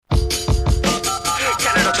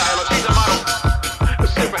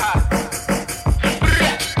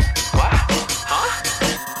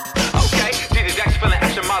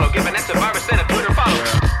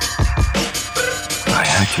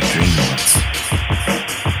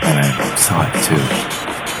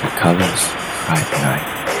colors by night.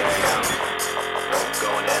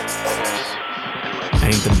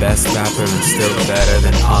 Ain't the best rapper and still better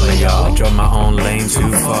than all of y'all. Drove my own lane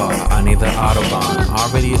too far, I need the Autobahn.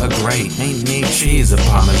 Already a great, ain't need cheese or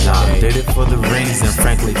Parmesan. Did it for the rings and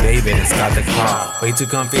frankly David, it's got the car. Way too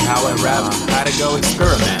comfy how I rap, had to go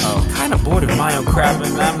experiment. Kinda bored of my own crap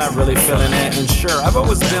and I'm not really feeling it. And sure, I've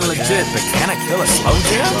always been legit, but can I kill a slow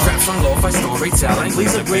jam? Traps on lo-fi storytelling,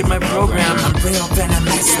 please upgrade my program. I'm real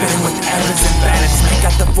venomous, spitting with errors and banishment.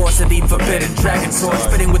 Got the force of the forbidden dragon sword,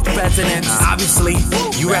 spitting with resonance. Obviously,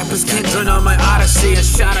 you rappers can't turn on my odyssey. And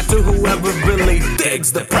shout out to whoever really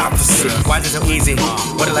digs the prophecy. Why is it so easy?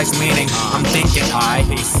 What it likes meaning? I'm thinking I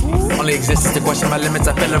only exists to question my limits,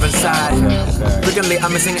 I feel her inside. Frequently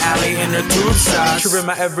I'm missing alley in her tube shots, triggering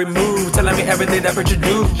my every move, telling me everything that Richard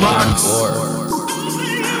do.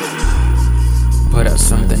 Put out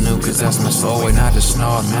something new, cause that's my soul, and not just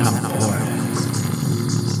snore, man, I'm bored.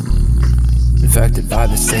 Infected by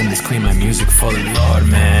the sin that's clean my music fully, Lord,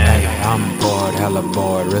 man. Ay, I'm bored, hella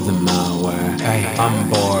bored, rhythm malware. Ay, I'm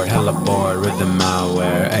bored, hella bored, rhythm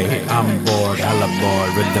malware. Ay, I'm bored, hella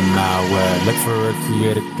bored, rhythm malware. Look for a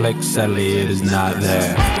creator, click, Sally, it is not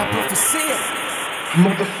there.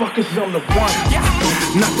 Motherfuckers on the one,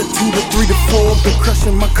 not the 2, the 3, the 4. Been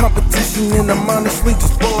crushing my competition and I'm honestly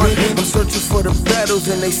just bored. I'm searching for the battles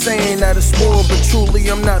and they saying that it's war, but truly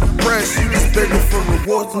I'm not oppressed. Just begging for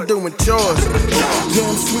rewards and doing chores. Yeah,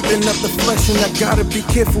 I'm sweeping up the flesh and I gotta be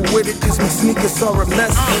careful with it, cause my sneakers are a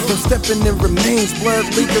mess. I'm stepping in remains, blood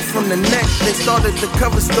leaking from the neck. They started the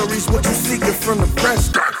cover stories, what you seeking from the press.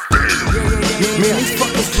 Man, these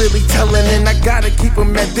fuckers really telling, and I gotta keep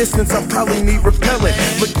them at distance, I probably need repellent.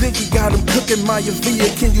 But Biggie got him cooking my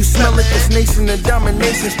Avia, can you smell it? This nation of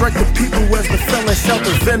domination, strike the people as the felon, shout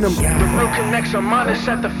the venom. The real connection, I'm honest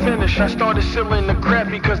at the finish. I started sealing the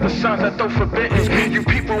crap because the signs I throw forbidden. You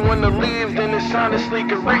people wanna leave, then it's honestly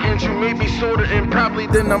get written. You may be sorta and probably,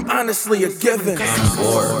 then I'm honestly a given. I'm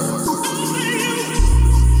bored.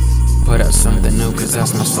 Put out something new, cause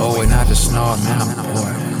that's my soul, and not just snore, man, I'm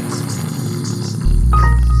bored.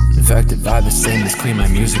 Infected by the sin that's clean my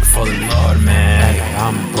music fully, Lord, man. Ay,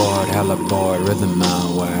 I'm bored, hella bored, rhythm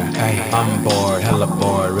malware. Ay, I'm bored, hella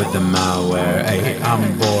bored, rhythm malware. Ay,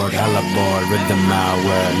 I'm bored, hella bored, rhythm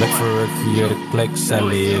malware. Look for a creator, click,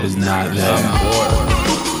 Sally, it is not there. I'm bored.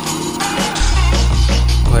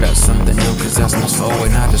 Put out something new, cause that's my soul,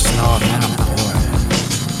 and not just snore, man, I'm bored.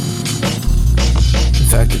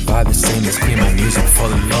 Infected by the sin that's clean my music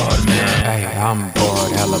fully, Lord, man. Ay, I'm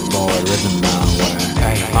bored, hella bored, rhythm malware.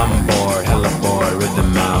 Ay, I'm bored, hella bored,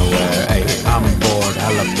 rhythm malware. Ay, I'm bored,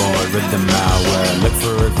 hella bored, rhythm malware. Look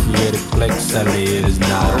for a creative click, Sally, it is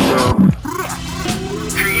not real.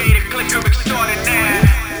 Creative clicker extraordinaire.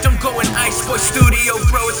 Don't go in Ice Boy Studio,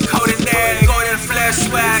 bro, it's coded there. Golden flash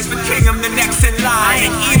swag, but king, I'm the next in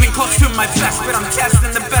line. I ain't even close to my best, but I'm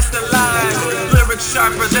testing the best alive. Lyrics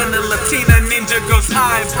sharper than the Latina ninja goes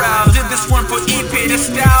eyebrow. Did this one for EP, this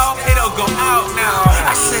style, it'll go out now.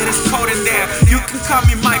 I said it's coded there. You can call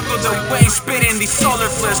me Michael the Wayne, spitting these solar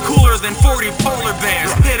flares, cooler than 40 polar bears.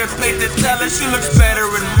 Hit a plate to tell her she looks better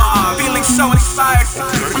in mob. Feeling so inspired,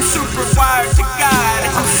 I'm super wired to God.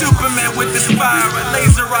 I'm Superman with this fire, a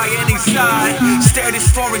laser eye any side. Stare this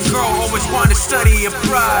foreign girl, always want to study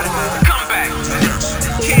abroad. Come back,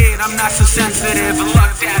 kid, I'm not so sensitive,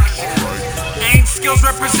 luck that. Ain't skills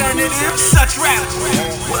representative, such rap.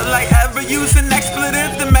 Will I ever use an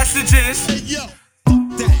expletive? The message is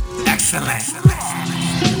excellent.